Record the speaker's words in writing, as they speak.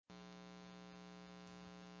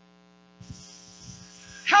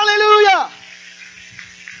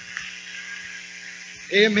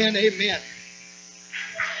Amen, amen.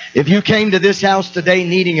 If you came to this house today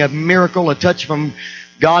needing a miracle, a touch from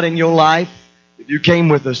God in your life, if you came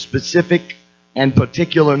with a specific and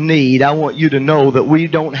particular need, I want you to know that we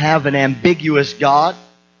don't have an ambiguous God.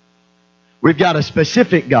 We've got a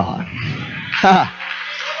specific God.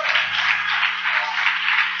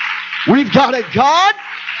 We've got a God.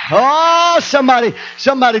 Oh,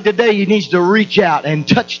 somebody today needs to reach out and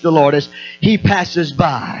touch the Lord as He passes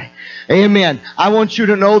by. Amen. I want you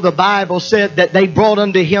to know the Bible said that they brought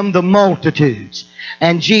unto Him the multitudes,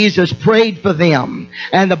 and Jesus prayed for them.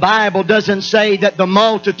 And the Bible doesn't say that the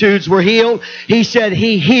multitudes were healed. He said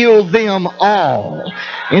He healed them all.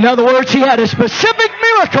 In other words, He had a specific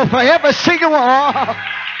miracle for every single one.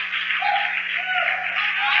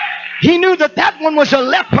 He knew that that one was a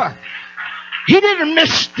leper. He didn't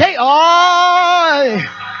mistake.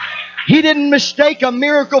 He didn't mistake a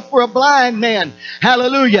miracle for a blind man.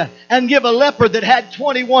 Hallelujah. And give a leper that had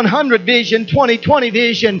 2100 vision, 20/20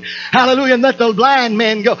 vision. Hallelujah. And let the blind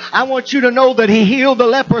man go. I want you to know that He healed the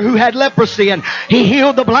leper who had leprosy, and He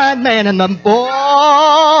healed the blind man. And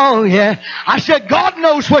yeah. I said, God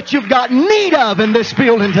knows what you've got need of in this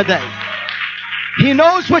building today. He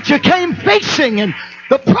knows what you came facing and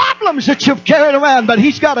the problems that you've carried around, but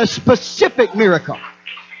He's got a specific miracle.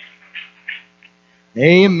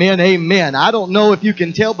 Amen, amen. I don't know if you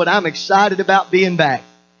can tell, but I'm excited about being back.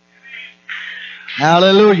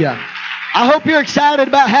 Hallelujah. I hope you're excited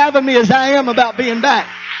about having me as I am about being back.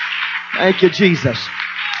 Thank you, Jesus.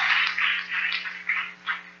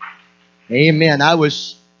 Amen.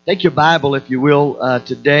 Take your Bible, if you will,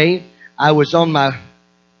 today. I was on my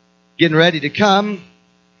getting ready to come,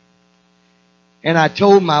 and I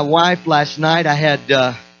told my wife last night I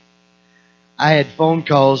had phone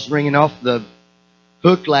calls ringing off the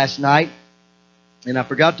hook last night, and I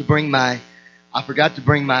forgot to bring my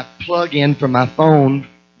plug in for my phone,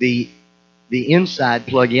 the inside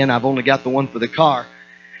plug in. I've only got the one for the car.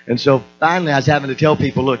 And so finally I was having to tell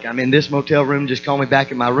people, look, I'm in this motel room, just call me back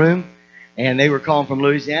in my room. And they were calling from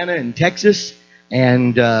Louisiana and Texas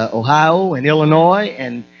and Ohio and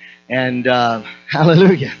Illinois and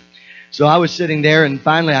hallelujah. So I was sitting there, and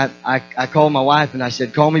finally I called my wife and I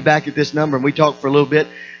said, call me back at this number. And we talked for a little bit.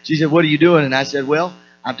 She said, what are you doing? And I said, well,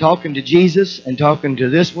 I'm talking to Jesus and talking to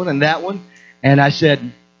this one and that one. And I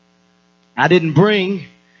said, I didn't bring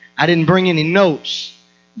any notes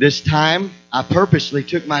this time. I purposely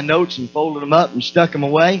took my notes and folded them up and stuck them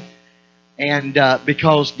away. And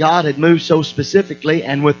because God had moved so specifically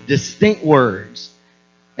and with distinct words.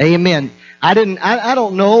 Amen. I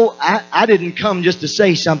don't know. I didn't come just to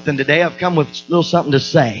say something today. I've come with a little something to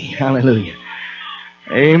say. Hallelujah.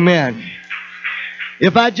 Amen.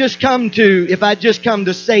 If I just come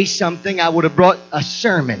to say something, I would have brought a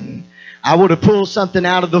sermon. I would have pulled something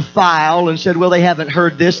out of the file and said, well, they haven't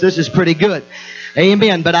heard this. This is pretty good.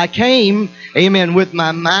 Amen. But I came, amen, with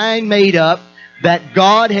my mind made up that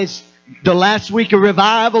God has, the last week of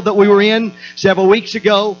revival that we were in several weeks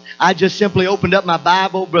ago, I just simply opened up my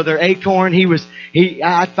Bible. Brother Acorn,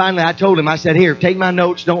 I told him, I said, here, take my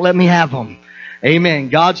notes. Don't let me have them. Amen.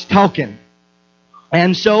 God's talking.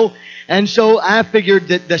 And so I figured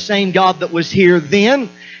that the same God that was here then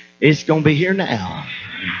is going to be here now.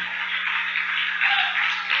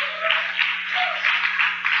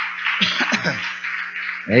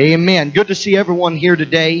 Amen. Good to see everyone here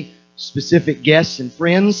today. Specific guests and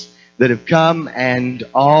friends that have come, and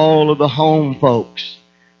all of the home folks.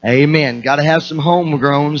 Amen. Got to have some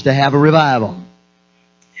homegrowns to have a revival.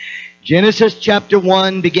 Genesis chapter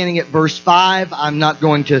 1, beginning at verse 5. I'm not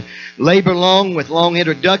going to labor long with long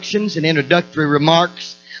introductions and introductory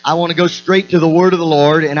remarks. I want to go straight to the Word of the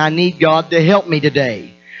Lord, and I need God to help me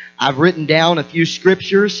today. I've written down a few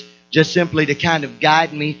scriptures just simply to kind of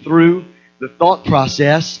guide me through the thought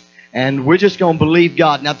process, and we're just going to believe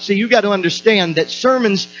God. Now, see, you've got to understand that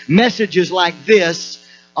messages like this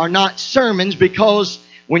are not sermons, because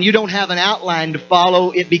when you don't have an outline to follow,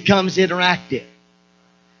 it becomes interactive.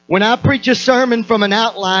 When I preach a sermon from an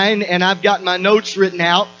outline and I've got my notes written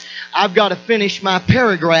out, I've got to finish my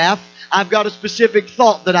paragraph. I've got a specific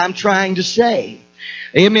thought that I'm trying to say.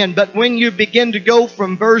 Amen. But when you begin to go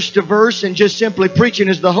from verse to verse and just simply preaching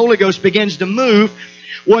as the Holy Ghost begins to move,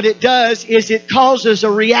 what it does is it causes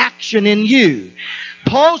a reaction in you.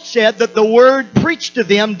 Paul said that the word preached to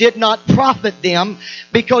them did not profit them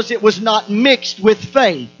because it was not mixed with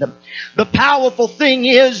faith. The powerful thing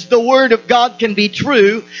is the Word of God can be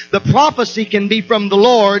true. The prophecy can be from the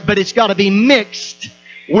Lord, but it's got to be mixed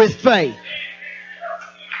with faith.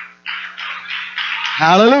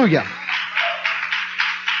 Hallelujah.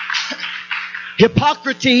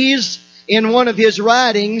 Hippocrates, in one of his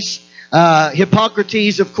writings,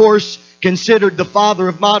 Hippocrates, of course, considered the father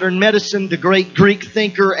of modern medicine, the great Greek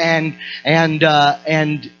thinker and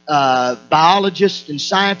biologist and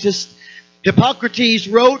scientist. Hippocrates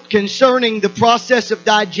wrote concerning the process of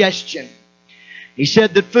digestion. He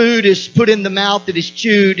said that food is put in the mouth, it is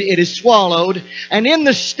chewed, it is swallowed, and in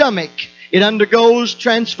the stomach it undergoes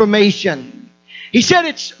transformation. He said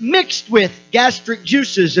it's mixed with gastric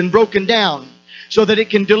juices and broken down so that it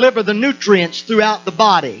can deliver the nutrients throughout the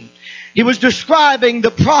body. He was describing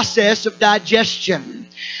the process of digestion.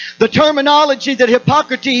 The terminology that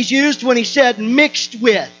Hippocrates used when he said mixed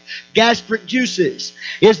with gastric juices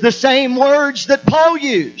is the same words that Paul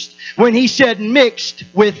used when he said mixed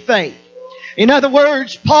with faith. In other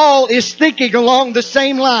words, Paul is thinking along the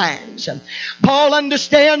same lines. Paul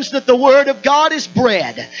understands that the Word of God is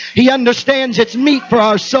bread. He understands it's meat for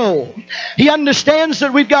our soul. He understands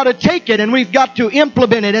that we've got to take it and we've got to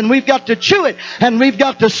implement it and we've got to chew it and we've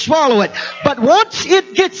got to swallow it. But once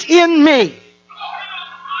it gets in me,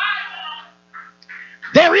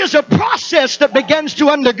 there is a process that begins to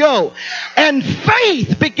undergo, and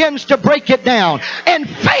faith begins to break it down, and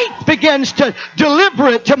faith begins to deliver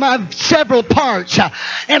it to my several parts,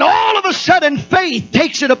 and all of a sudden faith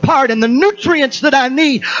takes it apart, and the nutrients that I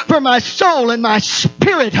need for my soul and my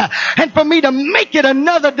spirit, and for me to make it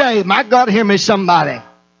another day. My God, hear me somebody.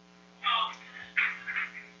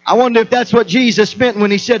 I wonder if that's what Jesus meant when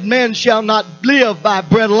He said, man shall not live by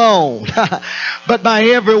bread alone, but by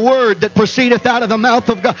every word that proceedeth out of the mouth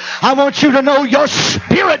of God. I want you to know your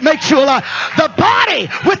spirit makes you alive. The body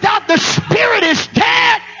without the spirit is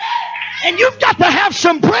dead. And you've got to have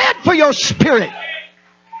some bread for your spirit.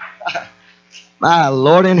 My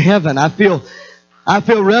Lord in heaven, I feel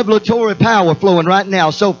revelatory power flowing right now.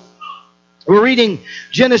 So, we're reading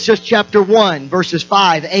Genesis chapter 1, verses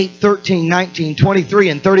 5, 8, 13, 19, 23,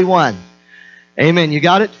 and 31. Amen. You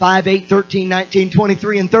got it? 5, 8, 13, 19,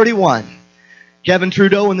 23, and 31. Kevin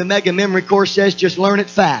Trudeau in the Mega Memory Course says just learn it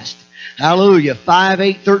fast. Hallelujah. 5,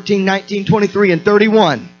 8, 13, 19, 23, and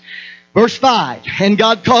 31. Verse 5. And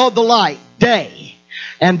God called the light day,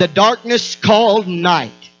 and the darkness called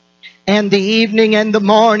night. And the evening and the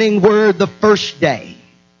morning were the first day.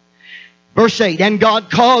 Verse 8, and God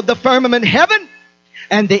called the firmament heaven,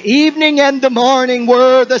 and the evening and the morning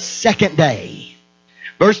were the second day.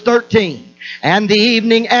 Verse 13, and the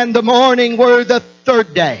evening and the morning were the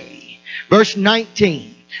third day. Verse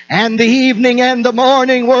 19, and the evening and the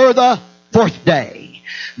morning were the fourth day.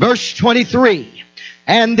 Verse 23,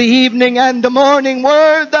 and the evening and the morning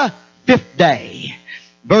were the fifth day.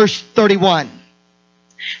 Verse 31,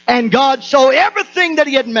 and God saw everything that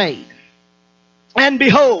He had made, and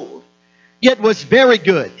behold, it was very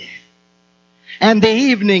good. And the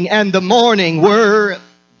evening and the morning were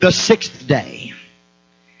the sixth day.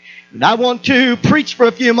 And I want to preach for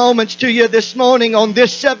a few moments to you this morning on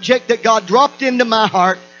this subject that God dropped into my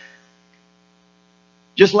heart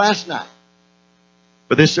just last night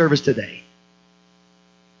for this service today.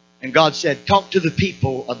 And God said, talk to the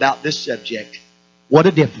people about this subject. What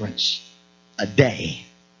a difference a day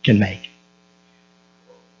can make.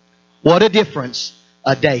 What a difference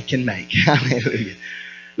a day can make. Hallelujah.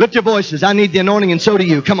 Lift your voices. I need the anointing, and so do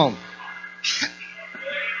you. Come on.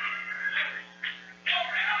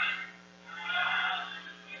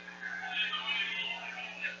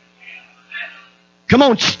 Come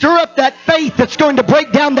on, stir up that faith that's going to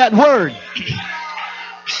break down that word.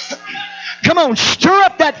 Come on, stir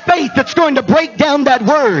up that faith that's going to break down that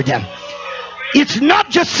word. It's not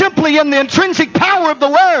just simply in the intrinsic power of the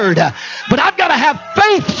word, but I've got to have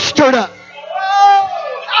faith stirred up.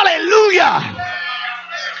 Hallelujah.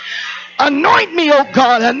 Anoint me, oh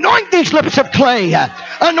God. Anoint these lips of clay.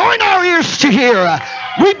 Anoint our ears to hear.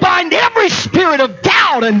 We bind every spirit of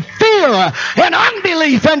doubt and fear and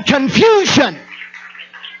unbelief and confusion.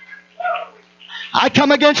 I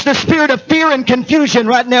come against the spirit of fear and confusion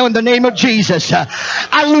right now in the name of Jesus.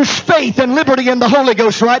 I lose faith and liberty in the Holy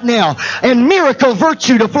Ghost right now. And miracle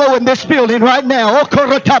virtue to flow in this building right now.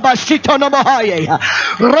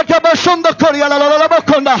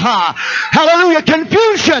 Hallelujah.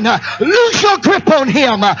 Confusion, lose your grip on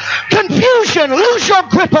him. Confusion, lose your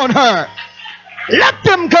grip on her. Let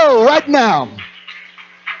them go right now.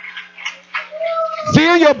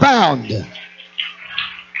 Fear, you're bound.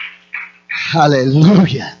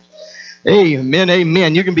 Hallelujah. Amen,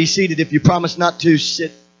 amen. You can be seated if you promise not to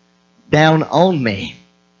sit down on me.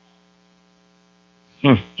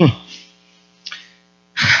 I'm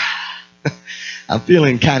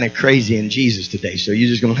feeling kind of crazy in Jesus today, so you're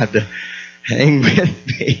just going to have to hang with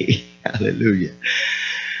me. Hallelujah.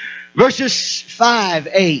 Verses 5,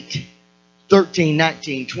 8, 13,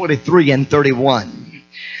 19, 23, and 31.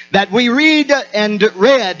 that we read and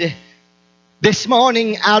read this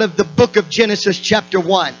morning out of the book of Genesis chapter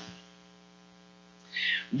 1.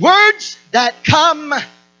 Words that come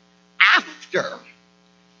after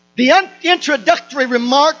the introductory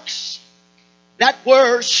remarks that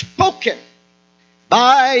were spoken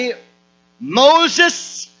by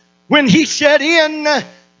Moses when he said, "In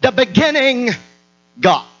the beginning,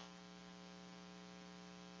 God."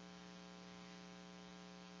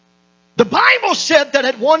 The Bible said that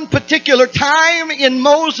at one particular time in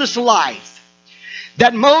Moses' life,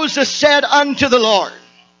 that Moses said unto the Lord,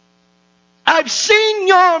 "I've seen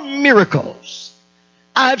your miracles.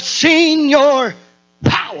 I've seen your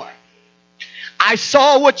power. I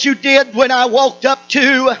saw what you did when I walked up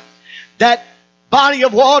to that body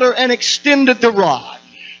of water and extended the rod.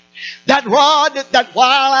 That rod that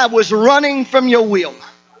while I was running from your will."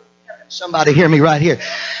 Somebody hear me right here.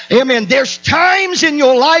 Amen. There's times in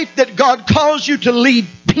your life that God calls you to lead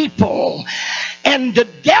people. And the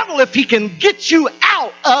devil, if he can get you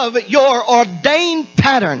out of your ordained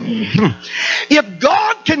pattern, if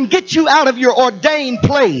God can get you out of your ordained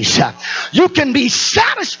place, you can be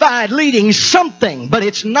satisfied leading something, but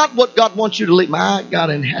it's not what God wants you to lead. My God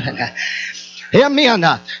in heaven. Amen.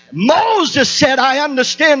 Moses said, "I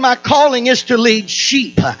understand my calling is to lead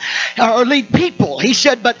sheep or lead people." He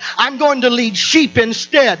said, "But I'm going to lead sheep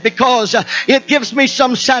instead because it gives me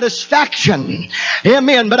some satisfaction."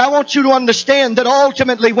 Amen. But I want you to understand that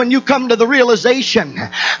ultimately when you come to the realization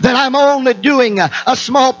that I'm only doing a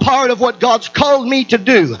small part of what God's called me to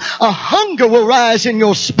do, a hunger will rise in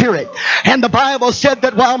your spirit. And the Bible said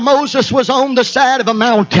that while Moses was on the side of a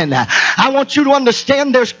mountain, I want you to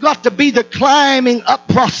understand there's got to be the climbing up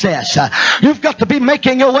process. You've got to be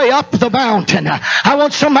making your way up the mountain. I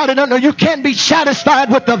want somebody to know you can't be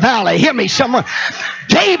satisfied with the valley. Hear me, someone.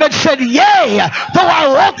 David said, "Yea, though I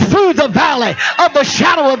walk through the valley of the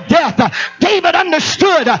shadow of death." David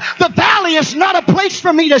understood the valley is not a place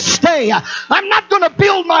for me to stay. I'm not going to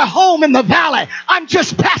build my home in the valley. I'm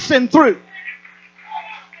just passing through.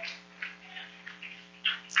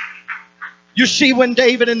 You see, when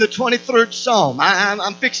David in the 23rd Psalm,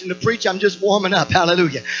 I'm fixing to preach, I'm just warming up,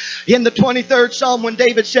 hallelujah. In the 23rd Psalm, when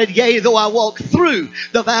David said, "Yea, though I walk through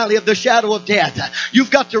the valley of the shadow of death,"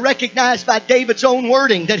 you've got to recognize by David's own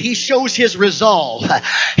wording that he shows his resolve.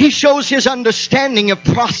 He shows his understanding of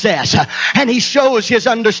process. And he shows his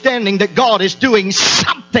understanding that God is doing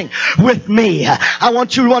something with me. I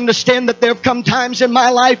want you to understand that there have come times in my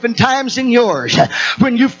life and times in yours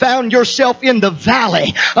when you found yourself in the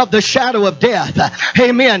valley of the shadow of death.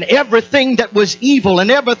 Amen. Everything that was evil and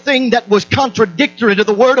everything that was contradictory to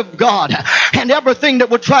the Word of God and everything that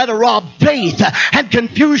would try to rob faith and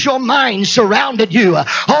confuse your mind surrounded you.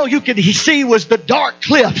 All you could see was the dark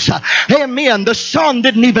cliffs. Amen. The sun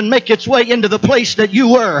didn't even make its way into the place that you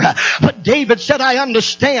were. But David said, "I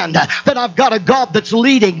understand that I've got a God that's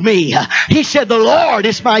leading me." He said, "The Lord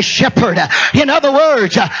is my shepherd." In other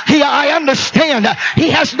words, I understand He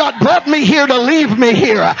has not brought me here to leave me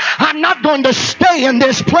here. I'm not going to stay in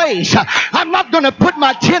this place. I'm not going to put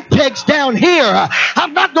my tent pegs down here.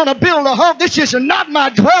 I'm not going to build a home. This is not my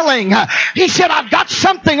dwelling. He said, "I've got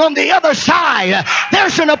something on the other side.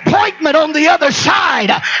 There's an appointment on the other side.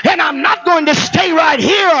 And I'm not going to stay right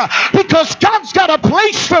here because God's got a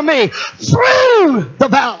place for me through the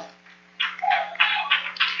valley."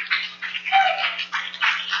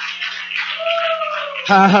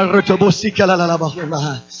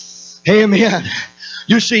 Amen.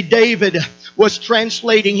 You see, David was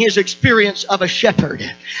translating his experience of a shepherd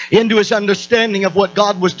into his understanding of what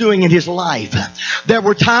God was doing in his life. There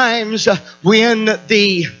were times when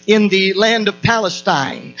in the land of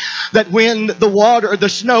Palestine that when the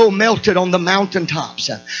snow melted on the mountaintops,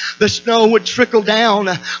 the snow would trickle down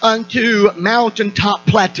onto mountaintop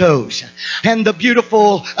plateaus, and the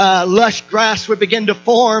beautiful lush grass would begin to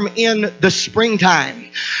form in the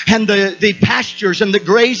springtime, and the pastures and the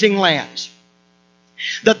grazing lands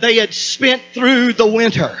that they had spent through the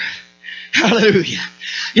winter. Hallelujah.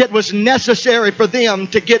 It was necessary for them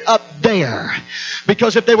to get up there,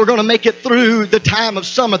 because if they were going to make it through the time of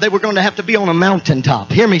summer, they were going to have to be on a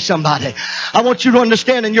mountaintop. Hear me, somebody. I want you to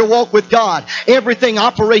understand in your walk with God, everything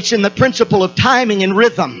operates in the principle of timing and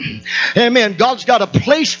rhythm. Amen. God's got a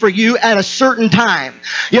place for you at a certain time.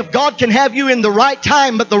 If God can have you in the right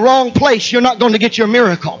time but the wrong place, you're not going to get your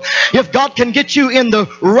miracle. If God can get you in the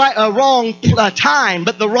wrong time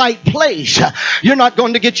but the right place, you're not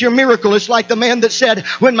going to get your miracle. It's like the man that said,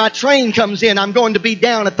 "When my train comes in, I'm going to be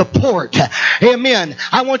down at the port." Amen. Amen.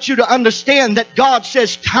 I want you to understand that God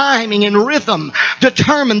says timing and rhythm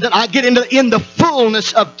determine that I get in the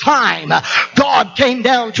fullness of time. God came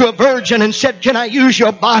down to a virgin and said, can I use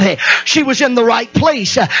your body? She was in the right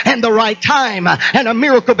place and the right time, and a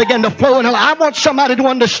miracle began to flow in her. I want somebody to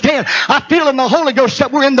understand. I feel in the Holy Ghost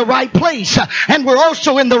that we're in the right place and we're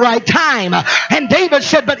also in the right time. And David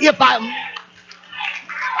said, but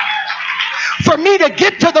for me to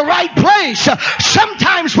get to the right place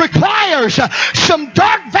sometimes requires some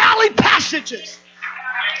dark valley passages.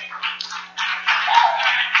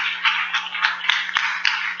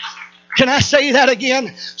 Can I say that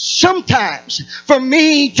again? Sometimes for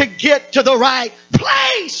me to get to the right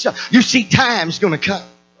place, you see, time's going to come.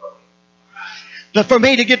 But for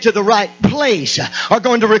me to get to the right place are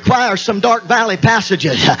going to require some dark valley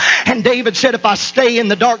passages. And David said, if I stay in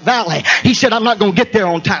the dark valley, he said, I'm not going to get there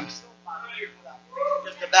on time.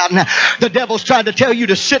 The devil's tried to tell you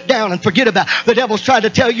to sit down and forget about it. The devil's tried to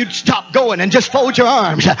tell you to stop going and just fold your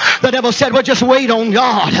arms. The devil said, well, just wait on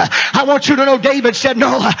God. I want you to know David said,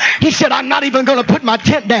 no. He said, I'm not even going to put my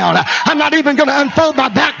tent down. I'm not even going to unfold my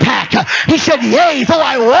backpack. He said, yea, though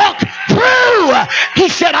I walk through. He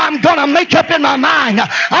said, I'm going to make up in my mind.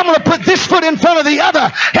 I'm going to put this foot in front of the other,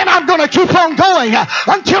 and I'm going to keep on going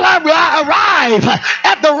until I arrive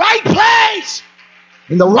at the right place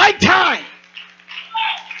in the right time.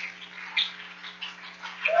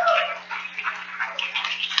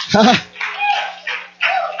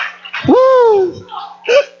 Woo!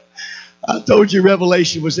 I told you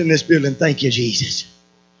revelation was in this building. Thank you, Jesus.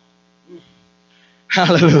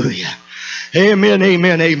 Hallelujah. Amen,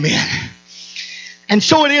 amen, amen. And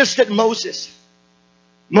so it is that Moses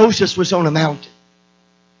was on a mountain.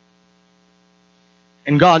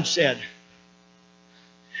 And God said,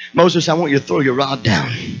 Moses, I want you to throw your rod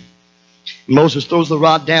down. Moses throws the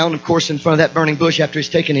rod down, of course, in front of that burning bush after he's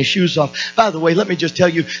taken his shoes off. By the way, let me just tell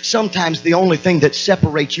you, sometimes the only thing that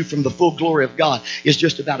separates you from the full glory of God is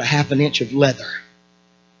just about a half an inch of leather.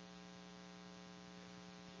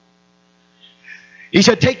 He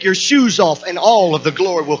said, take your shoes off and all of the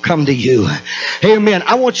glory will come to you. Amen.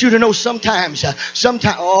 I want you to know sometimes,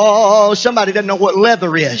 somebody doesn't know what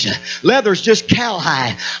leather is. Leather's just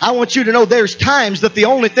cowhide. I want you to know there's times that the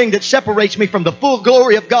only thing that separates me from the full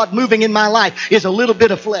glory of God moving in my life is a little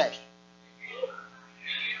bit of flesh.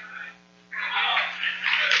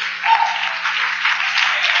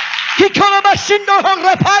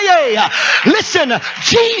 Listen,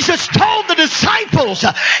 Jesus told the disciples,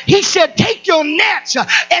 he said, take your nets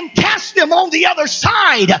and cast them on the other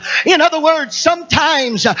side. In other words,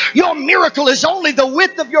 sometimes your miracle is only the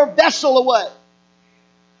width of your vessel away.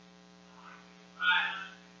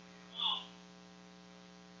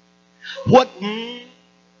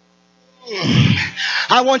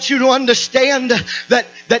 I want you to understand that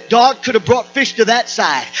God could have brought fish to that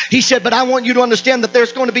side. He said, but I want you to understand that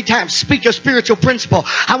there's going to be times. Speak a spiritual principle.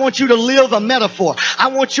 I want you to live a metaphor. I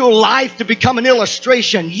want your life to become an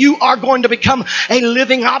illustration. You are going to become a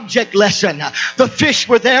living object lesson. The fish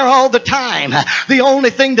were there all the time. The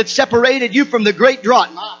only thing that separated you from the great drought.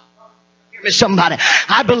 Somebody,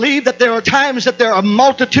 I believe that there are times that there are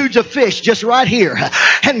multitudes of fish just right here,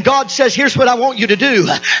 and God says, here's what I want you to do.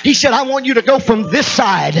 He said, I want you to go from this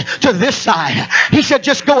side to this side. He said,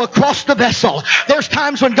 just go across the vessel. There's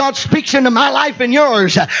times when God speaks into my life and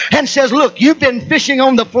yours and says, look, you've been fishing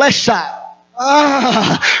on the flesh side.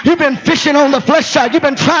 You've been fishing on the flesh side. You've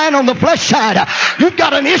been trying on the flesh side. You've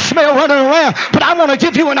got an Ishmael running around, but I want to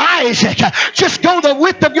give you an Isaac. Just go the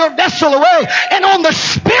width of your vessel away, and on the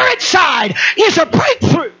spirit side is a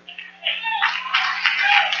breakthrough.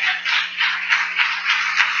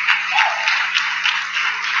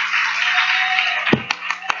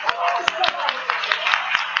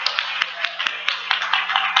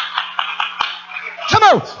 Come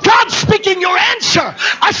on, God's speaking your answer.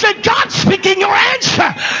 I said, God's speaking your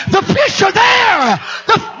answer. The fish are there.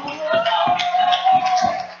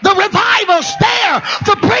 The revival's there.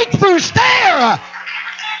 The breakthrough's there.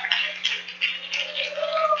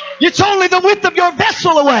 It's only the width of your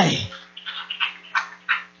vessel away.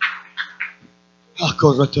 I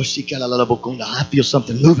feel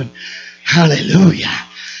something moving. Hallelujah.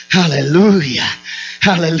 Hallelujah.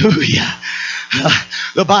 Hallelujah.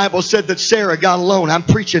 The Bible said that Sarah got alone. I'm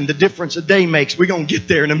preaching the difference a day makes. We're going to get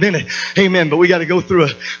there in a minute. Amen. But we got to go through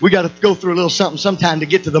a little something sometime to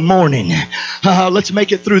get to the morning. Let's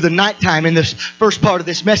make it through the nighttime in this first part of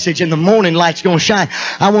this message, and the morning light's going to shine.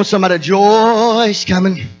 I want somebody, joy's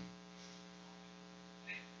coming.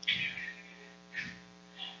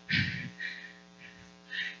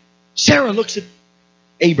 Sarah looks at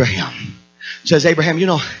Abraham. Says, Abraham, you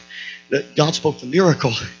know, that God spoke the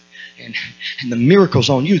miracle and the miracles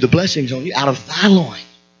on you, the blessings on you out of thy loins.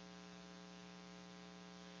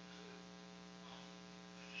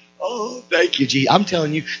 Oh, thank you, Jesus. I'm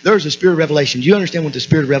telling you, there's a spirit of revelation. Do you understand what the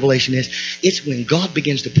spirit of revelation is? It's when God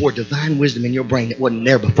begins to pour divine wisdom in your brain that wasn't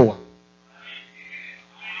there before.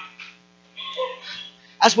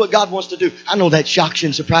 That's what God wants to do. I know that shocks you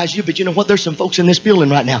and surprises you, but you know what? There's some folks in this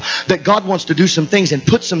building right now that God wants to do some things and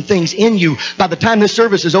put some things in you by the time this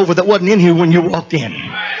service is over that wasn't in you when you walked in.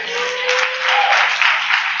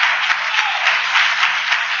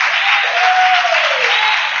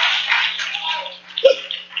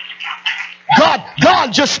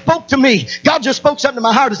 God just spoke to me. God just spoke something to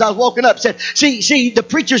my heart as I was walking up. Said, see, the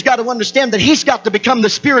preacher's got to understand that he's got to become the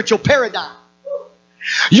spiritual paradigm.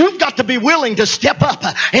 You've got to be willing to step up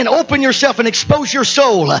and open yourself and expose your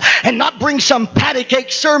soul and not bring some patty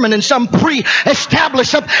cake sermon and some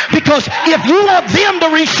pre-established something. Because if you want them to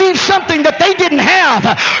receive something that they didn't have,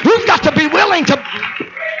 you've got to be willing to...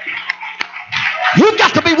 You've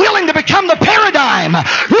got to be willing to become the paradigm.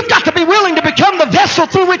 You've got to be willing to become the vessel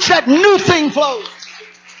through which that new thing flows.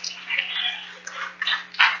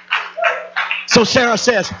 So Sarah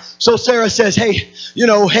says, hey,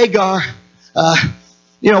 Hagar,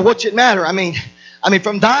 what's it matter? I mean,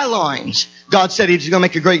 from thy loins, God said He's going to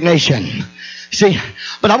make a great nation. See,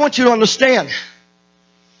 but I want you to understand,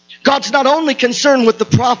 God's not only concerned with the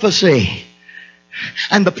prophecy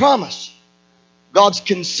and the promise. God's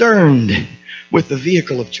concerned with the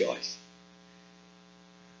vehicle of choice.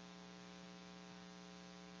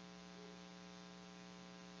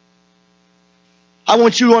 I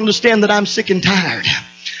want you to understand that I'm sick and tired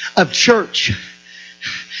of church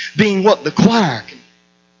being what the choir can.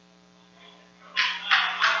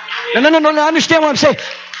 No. I understand what I'm saying.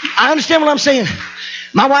 I understand what I'm saying.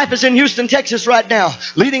 My wife is in Houston, Texas right now,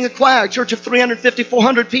 leading a choir, a church of 350,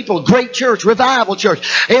 400 people. Great church, revival church.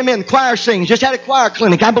 Amen. Choir sings. Just had a choir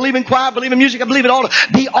clinic. I believe in choir. I believe in music. I believe it all to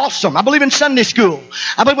be awesome. I believe in Sunday school.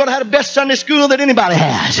 I believe we'll have the best Sunday school that anybody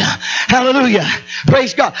has. Hallelujah.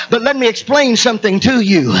 Praise God. But let me explain something to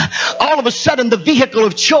you. All of a sudden, the vehicle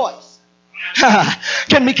of choice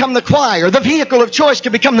can become the choir. The vehicle of choice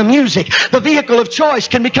can become the music. The vehicle of choice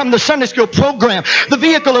can become the Sunday school program. The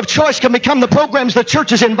vehicle of choice can become the programs the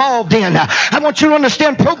church is involved in. I want you to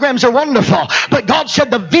understand programs are wonderful, but God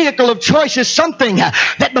said the vehicle of choice is something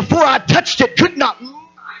that before I touched it could not.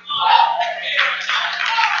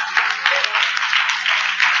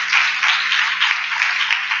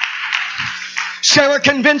 Sarah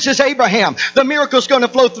convinces Abraham, the miracle's going to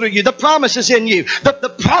flow through you. The promise is in you.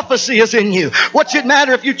 The prophecy is in you. What's it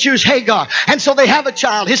matter if you choose Hagar? And so they have a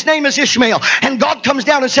child. His name is Ishmael. And God comes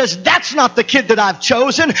down and says, that's not the kid that I've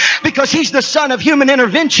chosen, because he's the son of human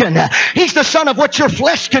intervention. He's the son of what your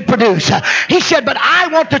flesh could produce. He said, but I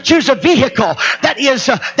want to choose a vehicle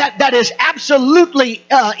that is absolutely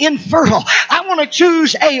infertile. I want to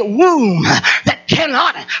choose a womb that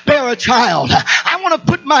cannot bear a child. I want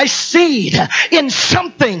to put my seed in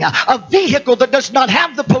something, a vehicle that does not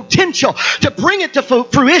have the potential to bring it to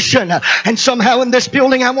fruition. And somehow in this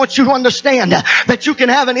building, I want you to understand that you can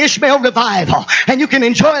have an Ishmael revival and you can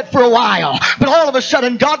enjoy it for a while, but all of a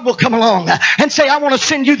sudden God will come along and say, I want to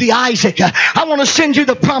send you the Isaac. I want to send you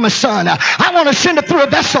the promised son. I want to send it through a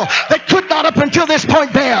vessel that could not up until this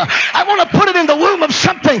point bear. I want to put it in the womb of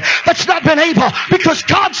something that's not been able, because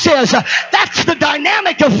God says that's the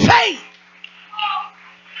dynamic of faith.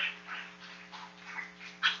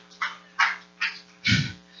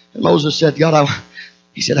 And Moses said, God,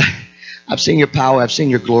 I've seen your power. I've seen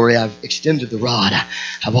your glory. I've extended the rod.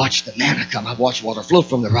 I've watched the manna come. I've watched water flow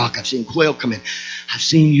from the rock. I've seen quail come in. I've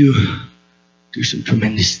seen you do some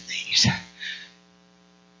tremendous things.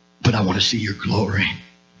 But I want to see your glory.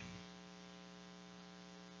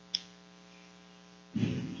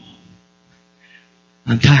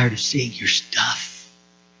 I'm tired of seeing your stuff.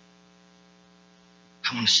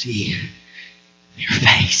 I want to see your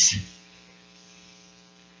face.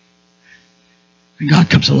 And God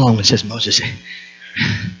comes along and says, Moses,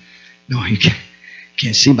 no, you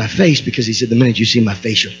can't see my face, because he said, the minute you see my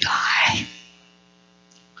face, you'll die.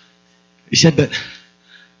 He said, but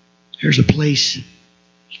there's a place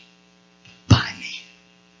by me.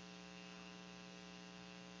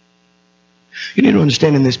 You need to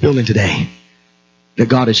understand in this building today that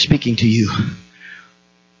God is speaking to you.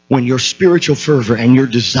 When your spiritual fervor and your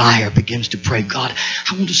desire begins to pray, God,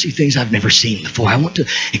 I want to see things I've never seen before. I want to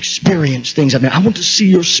experience things I want to see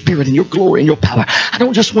your spirit and your glory and your power. I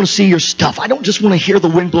don't just want to see your stuff. I don't just want to hear the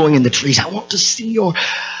wind blowing in the trees. I want to see your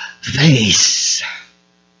face.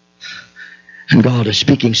 And God is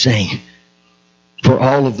speaking, saying, for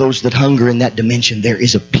all of those that hunger in that dimension, there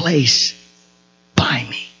is a place by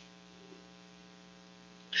me.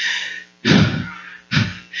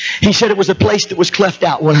 He said it was a place that was cleft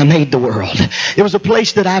out when I made the world. It was a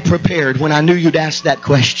place that I prepared when I knew you'd ask that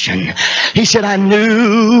question. He said, I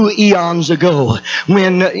knew eons ago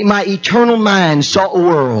when my eternal mind saw a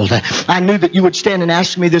world, I knew that you would stand and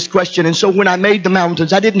ask me this question. And so when I made the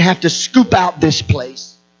mountains, I didn't have to scoop out this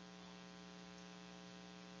place.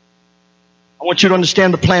 I want you to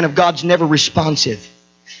understand the plan of God's never responsive.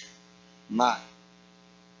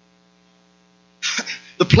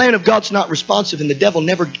 The plan of God's not responsive, and the devil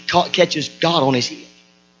never catches God on his heel.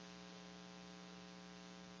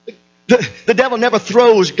 The devil never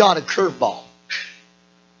throws God a curveball.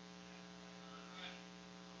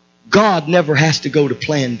 God never has to go to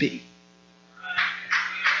plan B.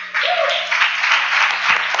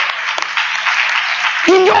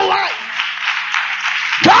 In your life,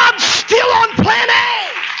 God's still on plan A.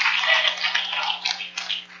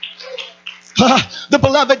 The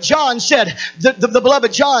beloved John said, the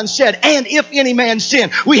beloved John said, and if any man sin,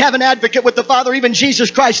 we have an advocate with the Father, even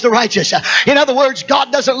Jesus Christ the righteous. In other words, God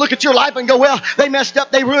doesn't look at your life and go, well, they messed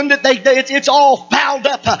up, they ruined it, it's all fouled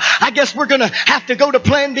up. I guess we're going to have to go to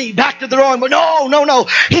plan B, back to the drawing board. No.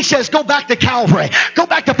 He says, go back to Calvary. Go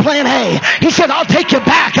back to plan A. He said, I'll take you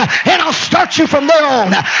back and I'll start you from there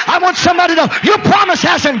on. I want somebody to know, your promise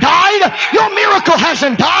hasn't died. Your miracle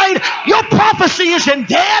hasn't died. Your prophecy isn't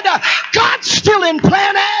dead. God's still in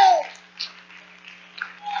plan A.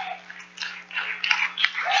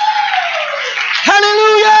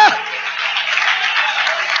 Hallelujah.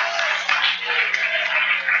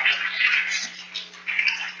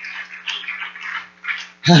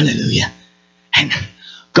 Hallelujah. And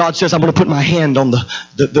God says, I'm going to put my hand on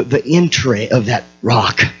the entry of that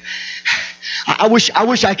rock. I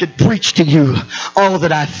wish I could preach to you all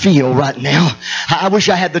that I feel right now. I wish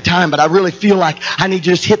I had the time, but I really feel like I need to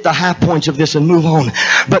just hit the high points of this and move on.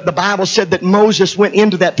 But the Bible said that Moses went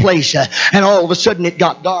into that place and all of a sudden it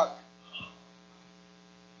got dark.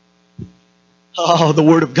 Oh, the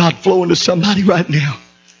Word of God flowing to somebody right now.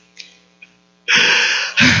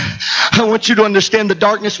 I want you to understand the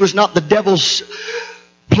darkness was not the devil's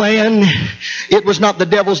plan. It was not the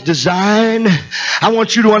devil's design. I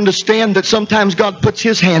want you to understand that sometimes God puts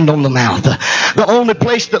His hand on the mouth. The only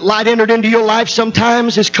place that light entered into your life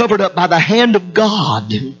sometimes is covered up by the hand of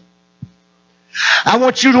God. I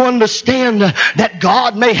want you to understand that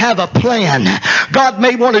God may have a plan. God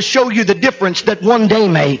may want to show you the difference that one day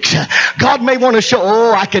makes. God may want to show,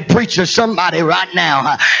 oh, I could preach to somebody right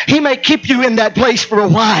now. He may keep you in that place for a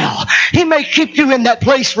while. He may keep you in that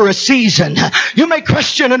place for a season. You may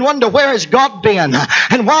question and wonder, where has God been?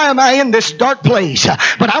 And why am I in this dark place?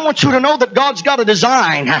 But I want you to know that God's got a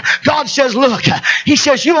design. God says, look, He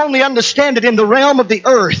says, you only understand it in the realm of the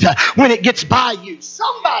earth when it gets by you.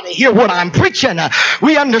 Somebody hear what I'm preaching.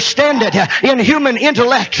 We understand it in human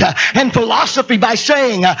intellect and philosophy by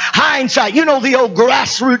saying hindsight. You know the old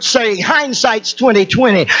grassroots saying, hindsight's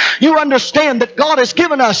 20/20. You understand that God has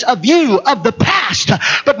given us a view of the past,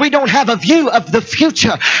 but we don't have a view of the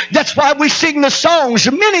future. That's why we sing the songs,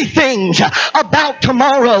 many things about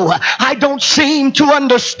tomorrow I don't seem to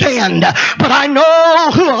understand, but I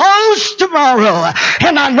know who owns tomorrow,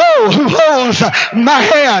 and I know who holds my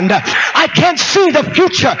hand. I can't see the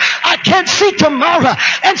future. I can't see tomorrow.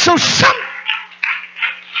 And so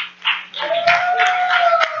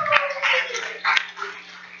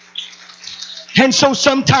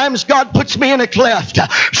sometimes God puts me in a cleft.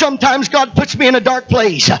 Sometimes God puts me in a dark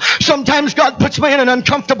place. Sometimes God puts me in an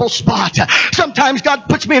uncomfortable spot. Sometimes God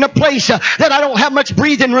puts me in a place that I don't have much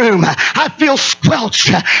breathing room. I feel squelched.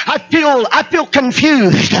 I feel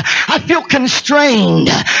confused. I feel constrained.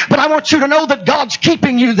 But I want you to know that God's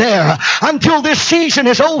keeping you there until this season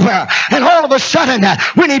is over. And all of a sudden,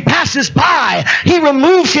 when He passes by, He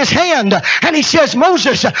removes His hand and He says,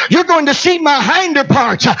 Moses, you're going to see my hinder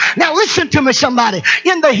parts. Now listen to me, somebody.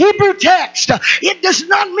 In the Hebrew text, it does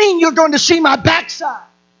not mean you're going to see my backside.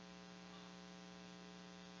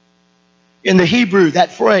 In the Hebrew,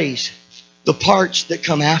 that phrase, the parts that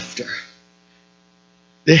come after.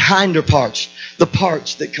 The hinder parts, the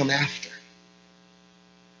parts that come after.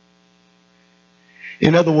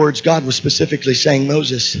 In other words, God was specifically saying,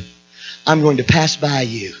 Moses, I'm going to pass by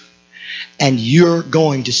you, and you're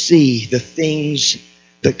going to see the things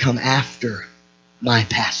that come after my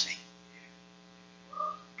passing.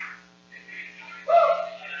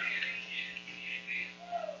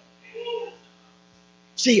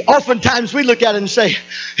 See, oftentimes we look at it and say,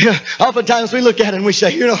 God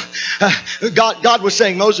was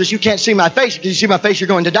saying, Moses, you can't see my face. If you see my face, you're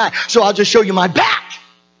going to die. So I'll just show you my back.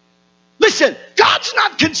 Listen, God's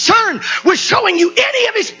not concerned with showing you any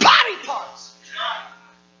of His body parts.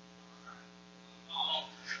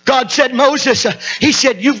 God said, Moses, He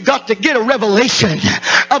said, you've got to get a revelation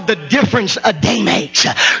of the difference a day makes.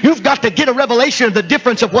 You've got to get a revelation of the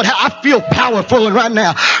difference of what I feel powerful right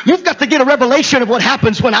now. You've got to get a revelation of what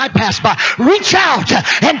happens when I pass by. Reach out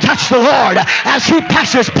and touch the Lord as He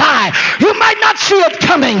passes by. You might not see it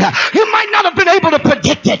coming. You might not have been able to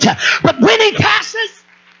predict it. But when He passes,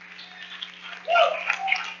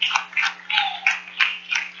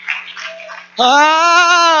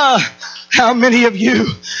 how many of you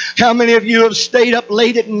have stayed up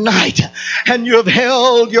late at night and you have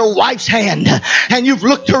held your wife's hand and you've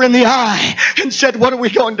looked her in the eye and said, what are we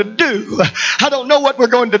going to do? I don't know what we're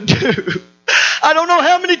going to do. I don't know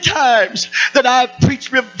how many times that I've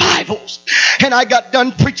preached revivals and I got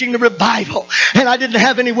done preaching the revival and I didn't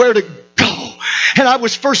have anywhere to go. And I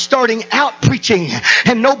was first starting out preaching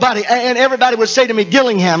and everybody would say to me,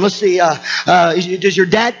 Gillingham, let's see, does your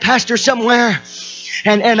dad pastor somewhere?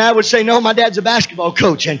 And I would say, no, my dad's a basketball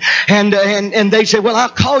coach. And they'd say, well, I'll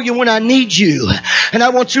call you when I need you. And I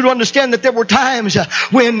want you to understand that there were times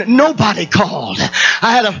when nobody called.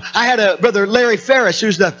 I had a brother, Larry Ferris,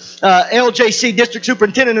 who's the LJC district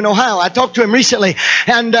superintendent in Ohio. I talked to him recently,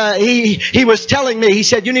 and he was telling me, he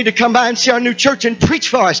said, you need to come by and see our new church and preach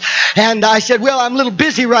for us. And I said, well, I'm a little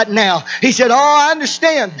busy right now. He said, oh, I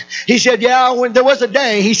understand. He said, yeah, when there was a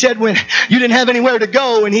day, he said, when you didn't have anywhere to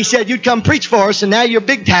go, and he said, you'd come preach for us, and now you're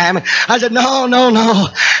big time. I said, no.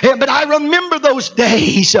 Yeah, but I remember those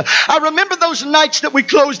days. I remember those nights that we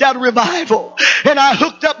closed out a revival, and I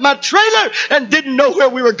hooked up my trailer and didn't know where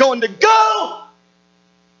we were going to go.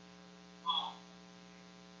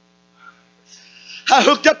 I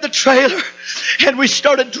hooked up the trailer and we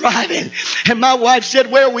started driving. And my wife said,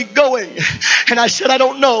 where are we going? And I said, I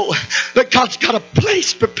don't know, but God's got a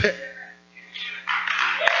place prepared.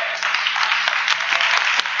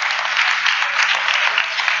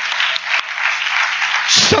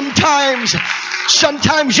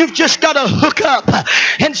 Sometimes you've just got to hook up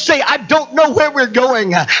and say, I don't know where we're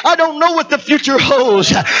going. I don't know what the future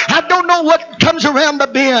holds. I don't know what comes around the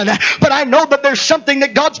bend. But I know that there's something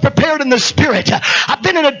that God's prepared in the Spirit. I've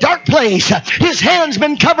been in a dark place. His hand's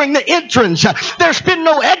been covering the entrance. There's been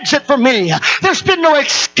no exit for me. There's been no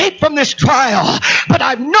escape from this trial. But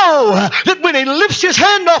I know that when He lifts His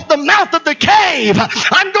hand off the mouth of the cave,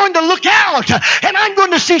 I'm going to look out and I'm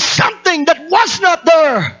going to see something that was not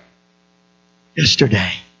there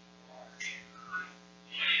yesterday.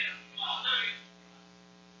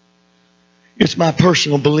 It's my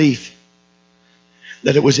personal belief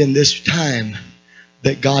that it was in this time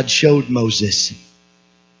that God showed Moses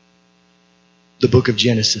the book of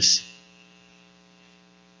Genesis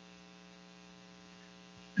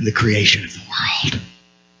and the creation of the world.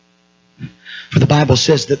 For the Bible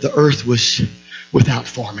says that the earth was without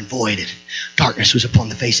form and void, and darkness was upon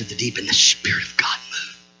the face of the deep, and the Spirit of God moved.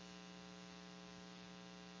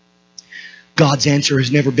 God's answer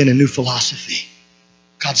has never been a new philosophy.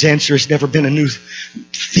 God's answer has never been a new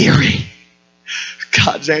theory.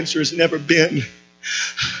 God's answer has never been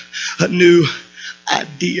a new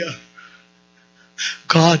idea.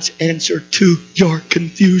 God's answer to your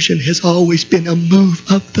confusion has always been a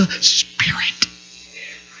move of the Spirit.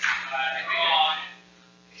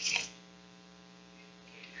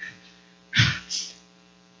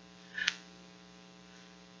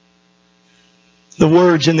 The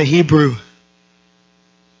words in the Hebrew,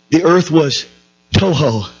 the earth was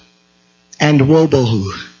tohu and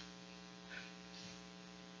wobohu.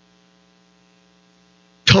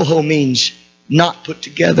 Tohu means not put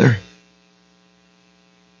together,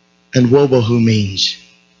 and wobohu means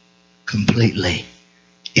completely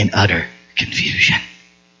in utter confusion.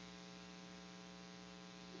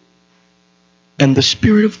 And the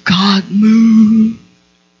Spirit of God moved.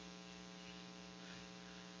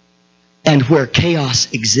 And where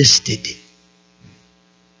chaos existed,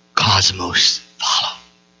 cosmos followed.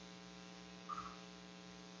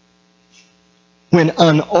 When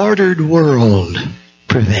unordered world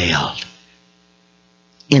prevailed,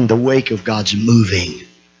 in the wake of God's moving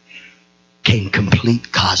came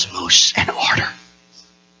complete cosmos and order.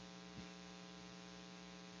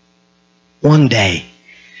 One day,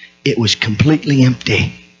 it was completely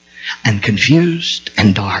empty and confused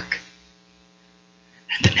and dark.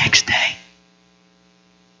 And the next day,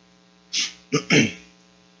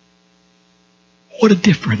 what a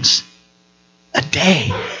difference a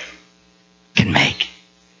day can make.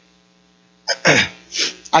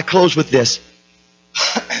 I close with this.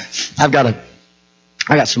 I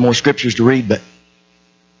got some more scriptures to read, but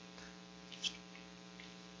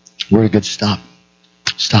we're a good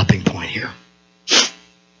stopping point here.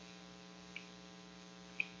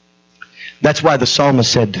 That's why the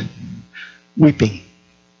psalmist said, weeping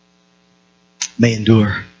may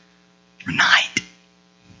endure for night,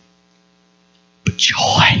 but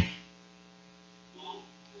joy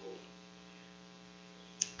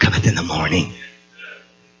cometh in the morning.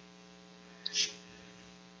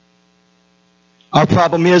 Our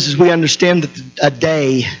problem is we understand that a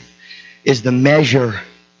day is the measure,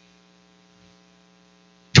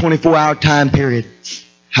 24-hour time period,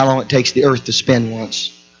 how long it takes the earth to spin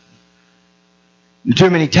once. And too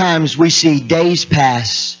many times we see days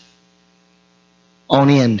pass on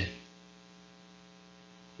end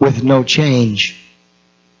with no change.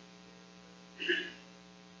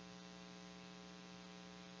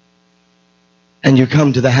 And you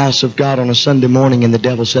come to the house of God on a Sunday morning and the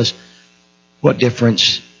devil says, what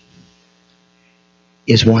difference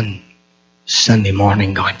is one Sunday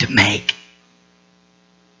morning going to make?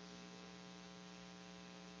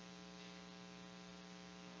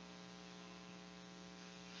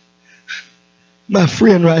 My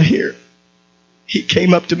friend right here, he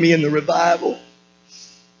came up to me in the revival.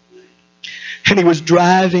 And he was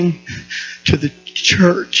driving to the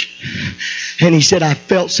church. And he said, I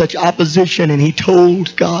felt such opposition. And he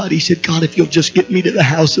told God, he said, God, if you'll just get me to the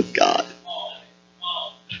house of God.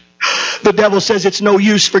 The devil says it's no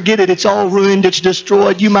use. Forget it. It's all ruined. It's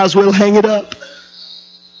destroyed. You might as well hang it up.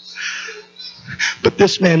 But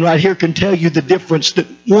this man right here can tell you the difference that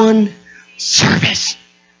one service,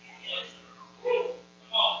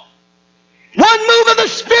 one move of the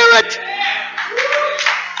Spirit,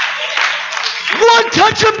 one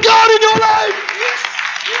touch of God in your life.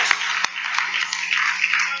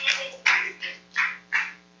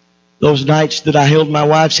 Those nights that I held my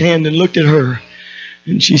wife's hand and looked at her,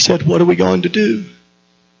 and she said, what are we going to do?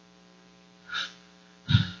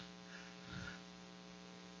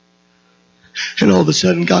 And all of a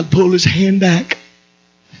sudden God pulled his hand back.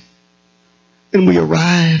 And we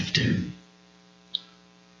arrived.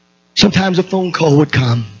 Sometimes a phone call would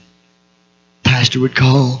come. Pastor would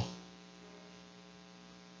call.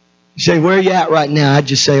 He'd say, where are you at right now? I'd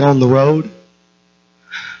just say, on the road.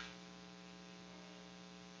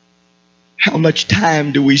 How much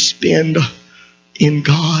time do we spend in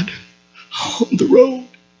God on the road?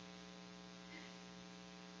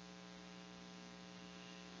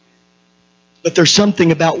 But there's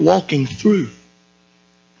something about walking through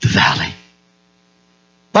the valley.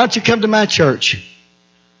 Why don't you come to my church?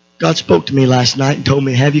 God spoke to me last night and told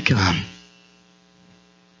me, have you come?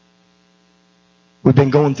 We've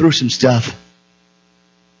been going through some stuff,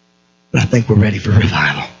 but I think we're ready for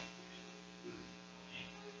revival.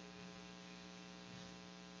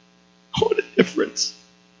 What a difference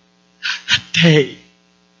a day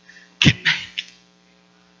can make.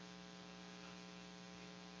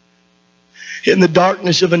 In the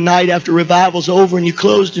darkness of a night after revival's over and you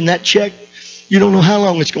closed in that check, you don't know how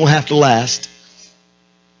long it's going to have to last.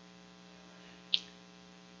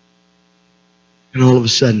 And all of a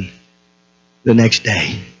sudden, the next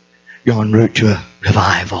day, you're en route to a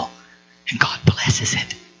revival. And God blesses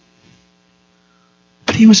it.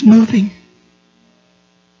 But He was moving.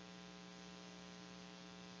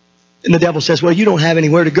 And the devil says, well, you don't have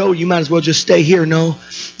anywhere to go. You might as well just stay here. No,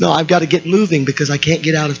 I've got to get moving because I can't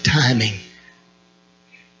get out of timing.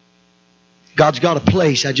 God's got a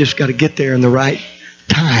place. I just got to get there in the right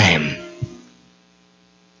time.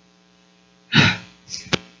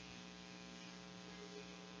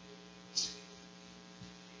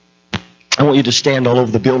 I want you to stand all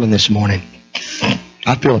over the building this morning.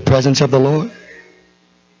 I feel the presence of the Lord.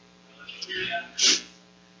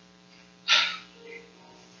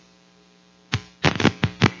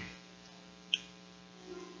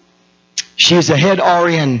 She is the head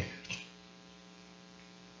RN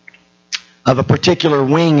of a particular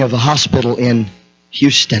wing of a hospital in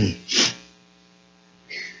Houston.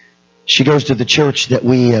 She goes to the church that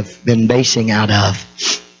we have been basing out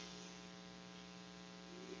of.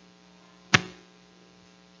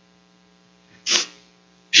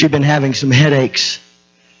 She'd been having some headaches,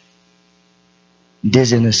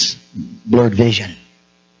 dizziness, blurred vision.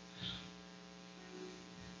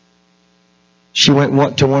 She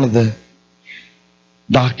went to one of the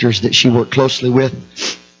doctors that she worked closely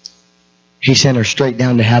with. He sent her straight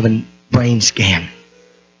down to have a brain scan.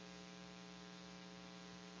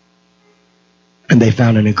 And they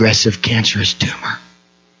found an aggressive cancerous tumor.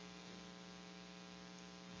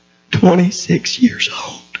 26 years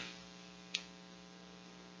old.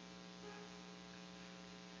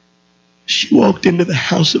 She walked into the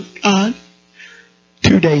house of God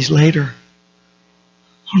 2 days later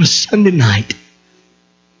on a Sunday night.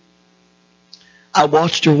 I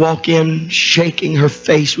watched her walk in, shaking. Her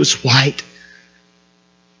face was white.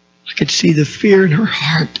 I could see the fear in her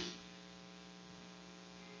heart.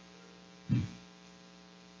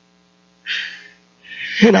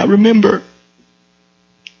 And I remember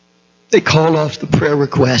they called off the prayer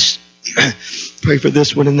request. Pray for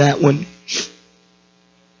this one and that one.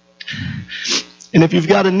 And if you've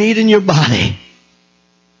got a need in your body,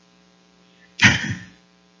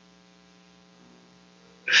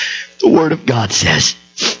 the Word of God says.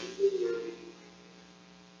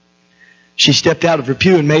 She stepped out of her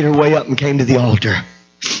pew and made her way up and came to the altar.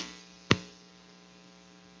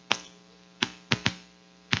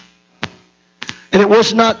 And it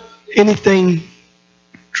was not anything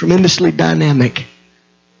tremendously dynamic.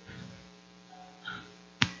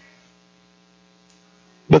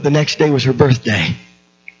 But the next day was her birthday.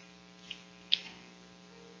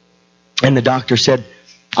 And the doctor said,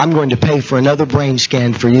 I'm going to pay for another brain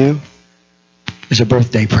scan for you as a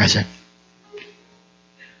birthday present.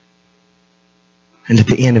 And at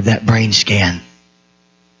the end of that brain scan,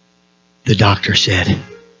 the doctor said,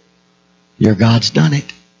 your God's done it.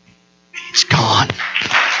 It's gone.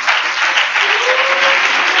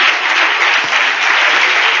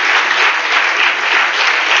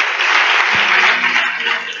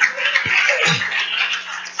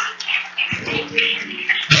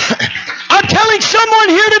 I'm telling someone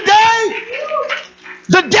here today,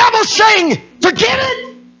 the devil's saying, forget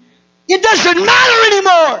it. It doesn't matter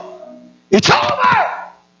anymore. It's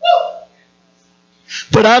over.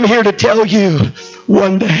 But I'm here to tell you,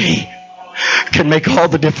 one day can make all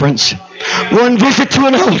the difference. One visit to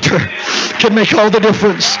an altar can make all the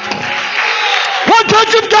difference. One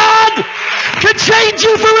touch of God can change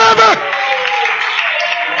you forever.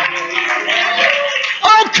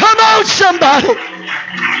 Oh, come on, somebody.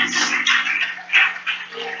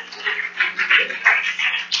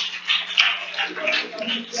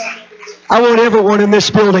 I want everyone in this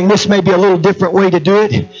building, this may be a little different way to do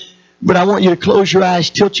it, but I want you to close your eyes,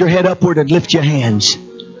 tilt your head upward, and lift your hands.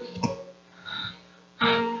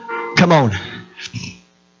 Come on.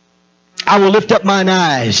 I will lift up mine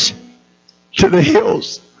eyes to the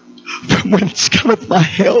hills, from whence cometh my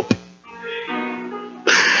help. 4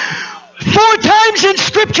 times in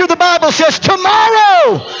Scripture the Bible says,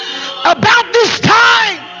 tomorrow, about this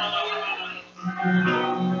time,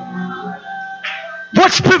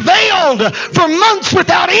 what's prevailed for months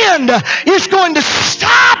without end is going to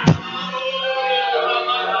stop.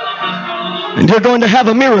 And you're going to have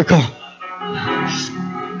a miracle.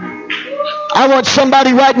 I want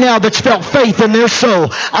somebody right now that's felt faith in their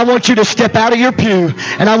soul. I want you to step out of your pew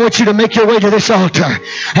and I want you to make your way to this altar.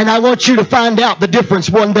 And I want you to find out the difference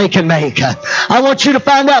one day can make. I want you to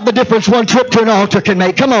find out the difference one trip to an altar can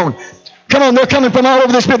make. Come on. Come on. They're coming from all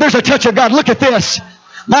over this building. There's a touch of God. Look at this.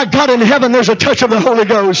 My God in heaven, there's a touch of the Holy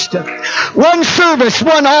Ghost. One service,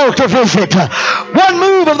 one altar visit. One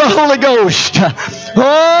move of the Holy Ghost.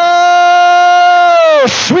 Oh,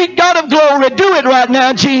 sweet God of glory, do it right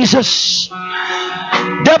now, Jesus.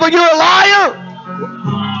 Devil, you're a liar.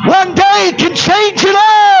 One day can change it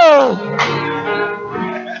all.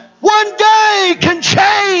 One day can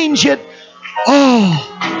change it all.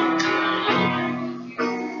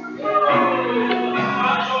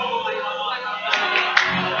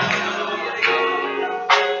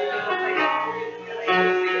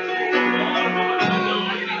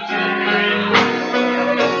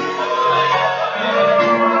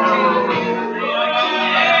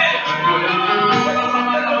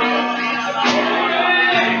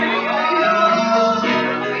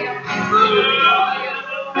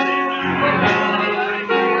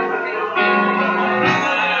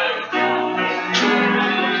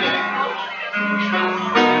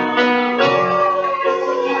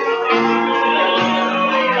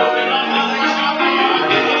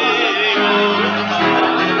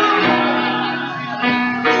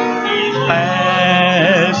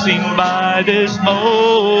 This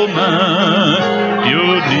moment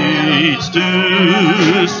your needs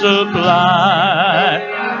to supply.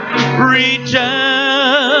 Reach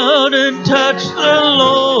out and touch the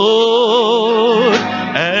Lord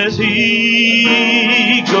as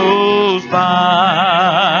He goes